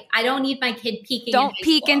other way. I don't need my kid peaking. Don't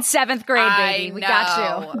peak in 7th grade, baby. We got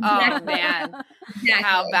you. Oh, man. Exactly.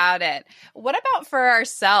 How about it? What about for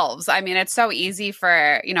ourselves? I mean, it's so easy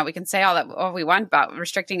for, we can say all we want about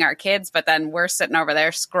restricting our kids, but then we're sitting over there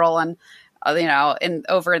scrolling,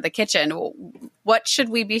 over the kitchen. What should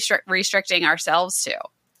we be restricting ourselves to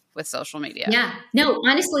with social media? Yeah. No,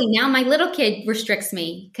 honestly, now my little kid restricts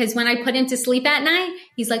me because when I put him to sleep at night,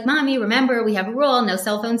 he's like, Mommy, remember, we have a rule, no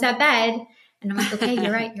cell phones at bed. And I'm like, okay,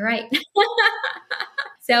 you're right.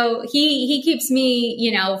 So he keeps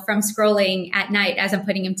me, from scrolling at night as I'm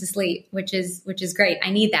putting him to sleep, which is great. I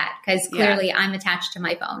need that because clearly I'm attached to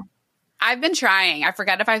my phone. I've been trying. I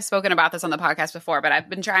forget if I've spoken about this on the podcast before, but I've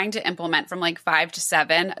been trying to implement from like 5 to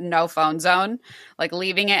 7, no phone zone, like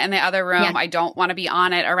leaving it in the other room. Yeah. I don't want to be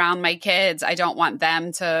on it around my kids. I don't want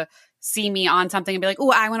them to see me on something and be like,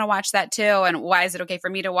 oh, I want to watch that too. And why is it okay for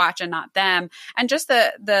me to watch and not them? And just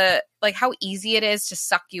the like how easy it is to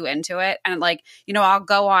suck you into it. And like, I'll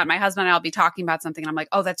go on, my husband and I'll be talking about something and I'm like,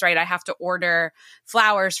 oh, that's right. I have to order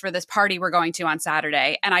flowers for this party we're going to on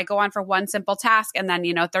Saturday. And I go on for one simple task. And then,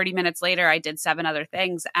 30 minutes later, I did 7 other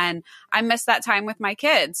things and I missed that time with my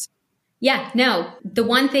kids. Yeah, no. The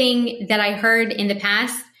one thing that I heard in the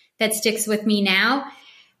past that sticks with me now,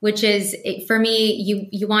 which is for me,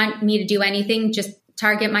 you want me to do anything, just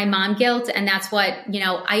target my mom guilt. And that's what,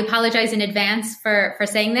 I apologize in advance for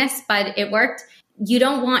saying this, but it worked. You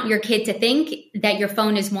don't want your kid to think that your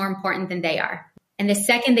phone is more important than they are. And the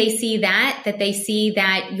second they see that they see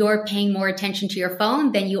that you're paying more attention to your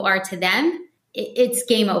phone than you are to them, it's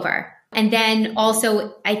game over. And then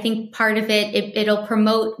also, I think part of it'll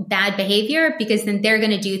promote bad behavior because then they're going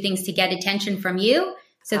to do things to get attention from you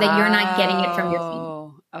so that you're not getting it from your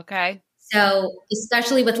phone. Okay. So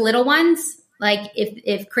especially with little ones, like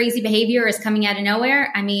if crazy behavior is coming out of nowhere,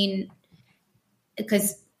 I mean,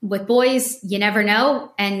 because with boys, you never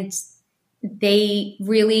know. And they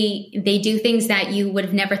do things that you would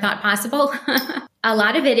have never thought possible. A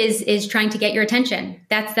lot of it is trying to get your attention.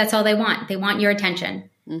 That's all they want. They want your attention.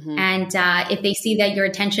 Mm-hmm. And if they see that your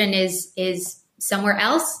attention is somewhere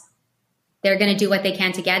else, they're going to do what they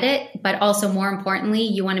can to get it. But also more importantly,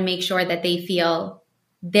 you want to make sure that they feel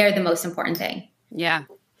they're the most important thing. Yeah.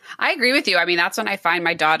 I agree with you. I mean, that's when I find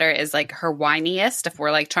my daughter is like her whiniest if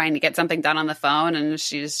we're like trying to get something done on the phone and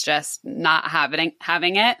she's just not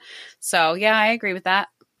having it. So yeah, I agree with that.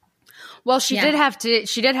 Well, she did have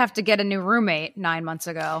to get a new roommate 9 months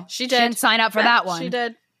ago. She did. She didn't sign up for that one. She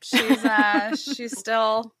did. She's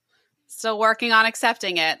still working on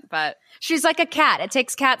accepting it, but she's like a cat. It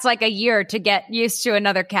takes cats like a year to get used to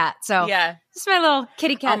another cat. So yeah, it's my little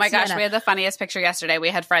kitty cat. Oh my gosh, we had the funniest picture yesterday. We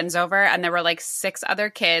had friends over and there were like 6 other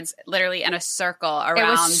kids literally in a circle around. It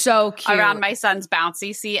was so cute. Around my son's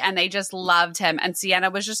bouncy seat and they just loved him. And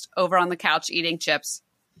Sienna was just over on the couch eating chips.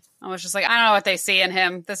 I was just like, I don't know what they see in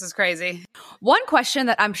him. This is crazy. One question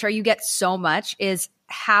that I'm sure you get so much is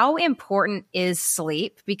how important is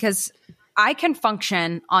sleep? Because I can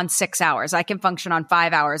function on 6 hours. I can function on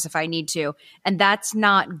 5 hours if I need to. And that's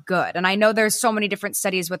not good. And I know there's so many different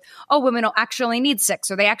studies with, women don't actually need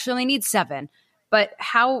 6 or they actually need 7. But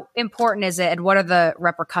how important is it and what are the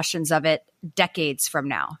repercussions of it decades from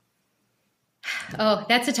now? Oh,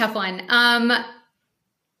 that's a tough one.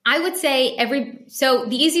 I would say so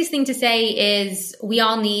the easiest thing to say is we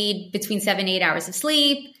all need between 7 and 8 hours of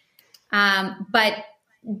sleep. But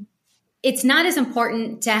it's not as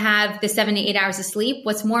important to have the 7 to 8 hours of sleep.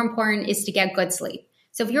 What's more important is to get good sleep.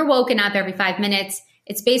 So if you're woken up every 5 minutes,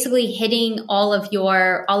 it's basically hitting all of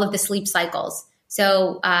the sleep cycles.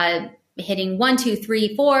 So, hitting 1, 2,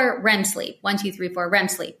 3, 4 REM sleep, 1, 2, 3, 4 REM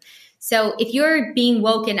sleep. So if you're being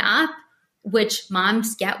woken up, which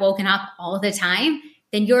moms get woken up all the time,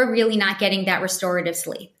 then you're really not getting that restorative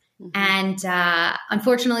sleep. Mm-hmm. And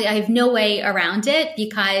unfortunately, I have no way around it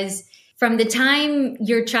because from the time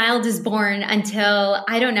your child is born until,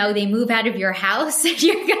 I don't know, they move out of your house,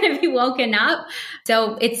 you're going to be woken up.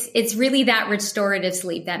 So it's really that restorative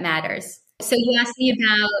sleep that matters. So you asked me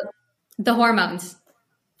about the hormones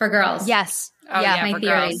for girls. Yes. My theory.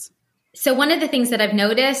 Girls. So one of the things that I've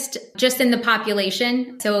noticed just in the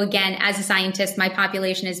population, so again, as a scientist, my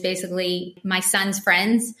population is basically my son's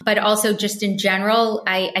friends, but also just in general,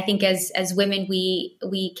 I think as women,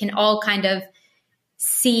 we can all kind of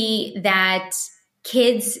see that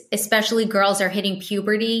kids, especially girls, are hitting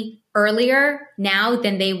puberty earlier now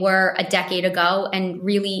than they were a decade ago and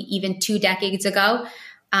really even 2 decades ago.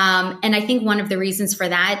 And I think one of the reasons for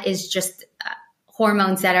that is just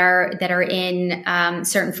hormones that are in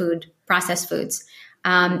certain processed foods.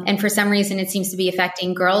 And for some reason, it seems to be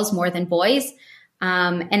affecting girls more than boys.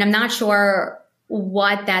 And I'm not sure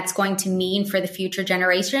what that's going to mean for the future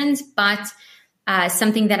generations, but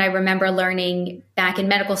something that I remember learning back in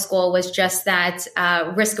medical school was just that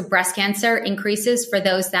risk of breast cancer increases for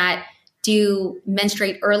those that do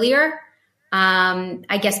menstruate earlier.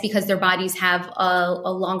 I guess because their bodies have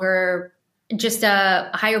just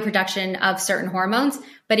a higher production of certain hormones.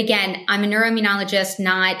 But again, I'm a neuroimmunologist,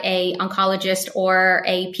 not a oncologist or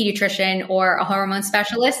a pediatrician or a hormone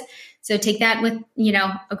specialist. So take that with,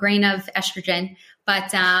 a grain of estrogen.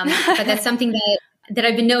 But that's something that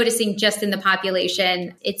I've been noticing just in the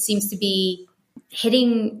population. It seems to be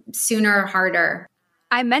hitting sooner, harder.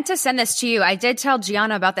 I meant to send this to you. I did tell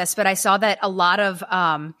Gianna about this, but I saw that a lot of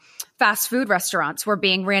fast food restaurants were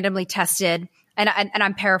being randomly tested. And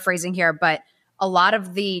I'm paraphrasing here, but a lot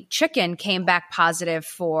of the chicken came back positive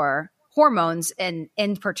for hormones and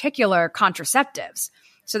in particular contraceptives.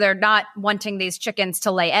 So they're not wanting these chickens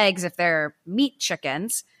to lay eggs if they're meat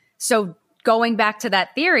chickens. So going back to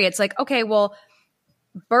that theory, it's like, okay, well,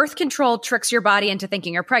 birth control tricks your body into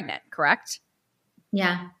thinking you're pregnant, correct?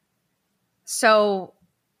 Yeah. So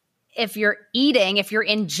if you're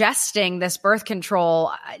ingesting this birth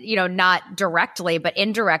control, not directly, but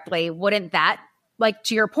indirectly, wouldn't that, like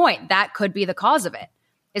to your point, that could be the cause of it,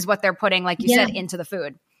 is what they're putting, like you said, into the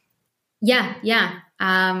food. Yeah.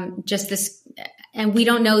 Just this, and we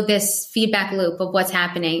don't know this feedback loop of what's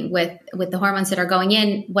happening with the hormones that are going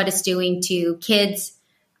in, what it's doing to kids,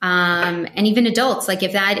 and even adults, like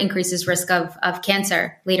if that increases risk of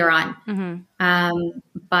cancer later on. Mm-hmm.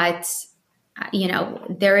 But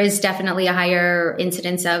there is definitely a higher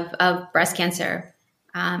incidence of breast cancer.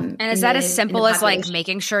 And is that as simple as like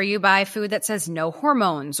making sure you buy food that says no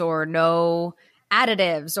hormones or no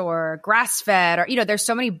additives or grass fed or, there's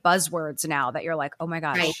so many buzzwords now that you're like, oh my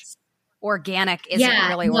gosh, right. Organic isn't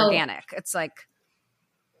really organic. It's like.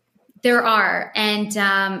 There are. And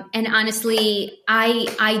honestly,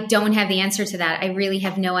 I don't have the answer to that. I really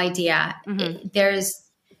have no idea. Mm-hmm.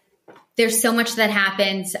 There's so much that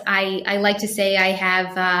happens. I like to say I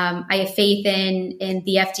have faith in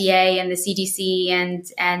the FDA and the CDC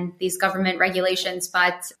and these government regulations,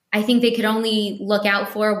 but I think they could only look out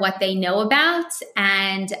for what they know about.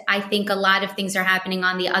 And I think a lot of things are happening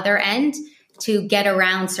on the other end to get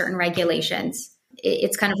around certain regulations.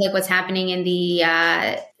 It's kind of like what's happening in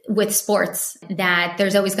with sports, that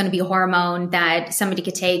there's always going to be a hormone that somebody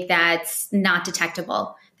could take that's not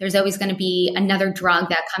detectable. There's always going to be another drug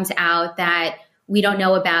that comes out that we don't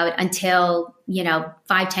know about until,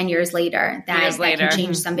 5-10 years later that can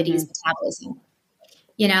change somebody's metabolism,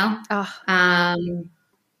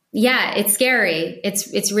 Yeah, it's scary.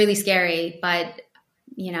 It's really scary, but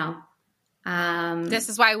this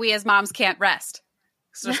is why we as moms can't rest.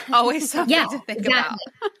 So there's always something to think about.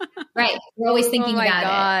 Right. We're always thinking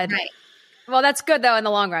about it. Right. Well, that's good though in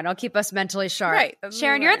the long run. It'll keep us mentally sharp. Right.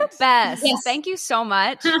 Sharon, you're the best. Yes. Thank you so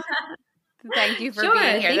much. Thank you for Sure.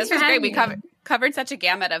 being here. Thanks This was for great. We having me. covered such a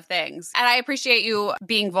gamut of things. And I appreciate you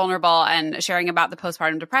being vulnerable and sharing about the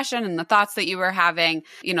postpartum depression and the thoughts that you were having.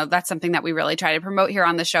 You know, that's something that we really try to promote here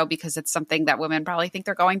on the show because it's something that women probably think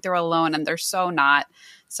they're going through alone and they're so not.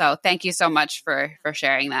 So thank you so much for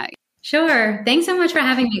sharing that. Sure. Thanks so much for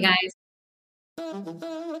having me, guys.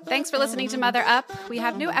 Thanks for listening to Mother Up. We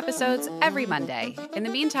have new episodes every Monday. In the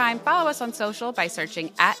meantime, follow us on social by searching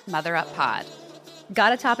 @MotherUpPod.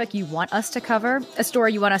 Got a topic you want us to cover? A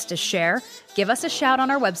story you want us to share? Give us a shout on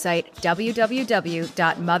our website,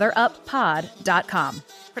 www.motheruppod.com.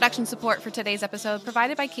 Production support for today's episode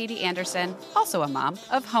provided by Katie Anderson, also a mom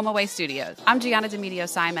of HomeAway Studios. I'm Gianna Demedio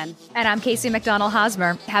Simon. And I'm Casey McDonald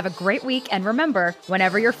Hosmer. Have a great week, and remember,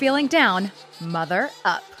 whenever you're feeling down, mother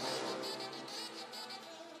up.